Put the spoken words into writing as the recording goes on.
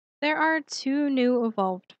There are two new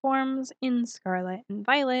evolved forms in Scarlet and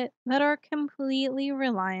Violet that are completely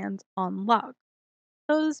reliant on luck,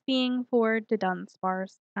 those being for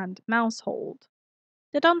Dudunsparce and Maushold.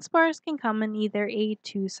 Dudunsparce can come in either a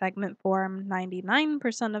two-segment form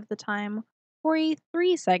 99% of the time or a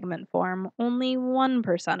three-segment form only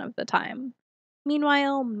 1% of the time.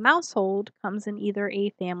 Meanwhile, Maushold comes in either a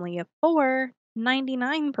family of four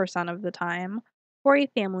 99% of the time or a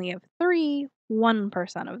family of three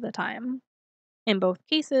 1% of the time. In both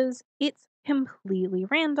cases, it's completely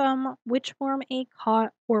random which form a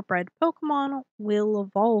caught or bred Pokemon will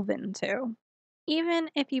evolve into. Even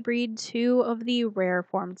if you breed two of the rare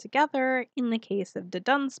form together, in the case of the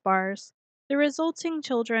Dunsparce, the resulting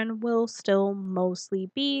children will still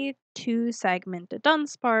mostly be two-segment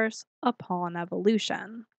Dunsparce upon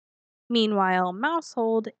evolution. Meanwhile,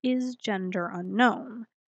 Maushold is gender unknown,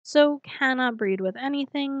 so cannot breed with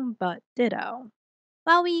anything but Ditto.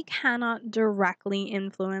 While we cannot directly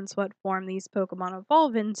influence what form these Pokemon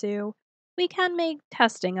evolve into, we can make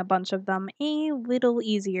testing a bunch of them a little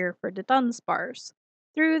easier for the Dunsparce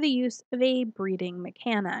through the use of a breeding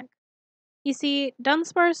mechanic. You see,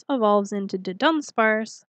 Dunsparce evolves into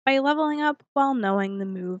Dudunsparce by leveling up while knowing the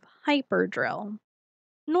move Hyper Drill.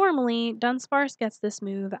 Normally, Dunsparce gets this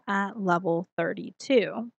move at level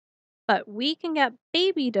 32, but we can get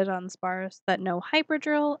baby Dunsparce that know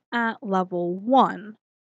Hyperdrill at level 1,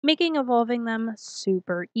 making evolving them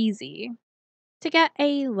super easy. To get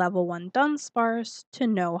a level 1 Dunsparce to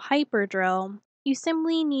know Hyperdrill, you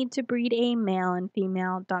simply need to breed a male and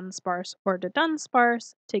female Dunsparce or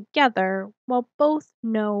Dudunsparce together while both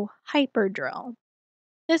know Hyperdrill.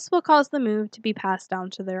 This will cause the move to be passed down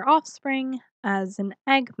to their offspring as an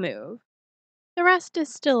egg move. The rest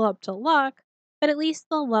is still up to luck, but at least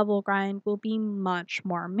the level grind will be much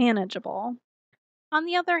more manageable. On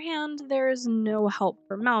the other hand, there is no help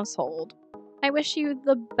for Maushold. I wish you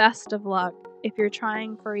the best of luck if you're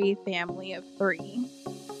trying for a family of three.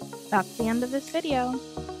 That's the end of this video.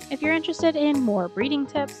 If you're interested in more breeding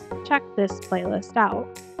tips, check this playlist out.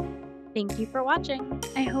 Thank you for watching.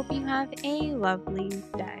 I hope you have a lovely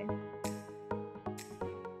day.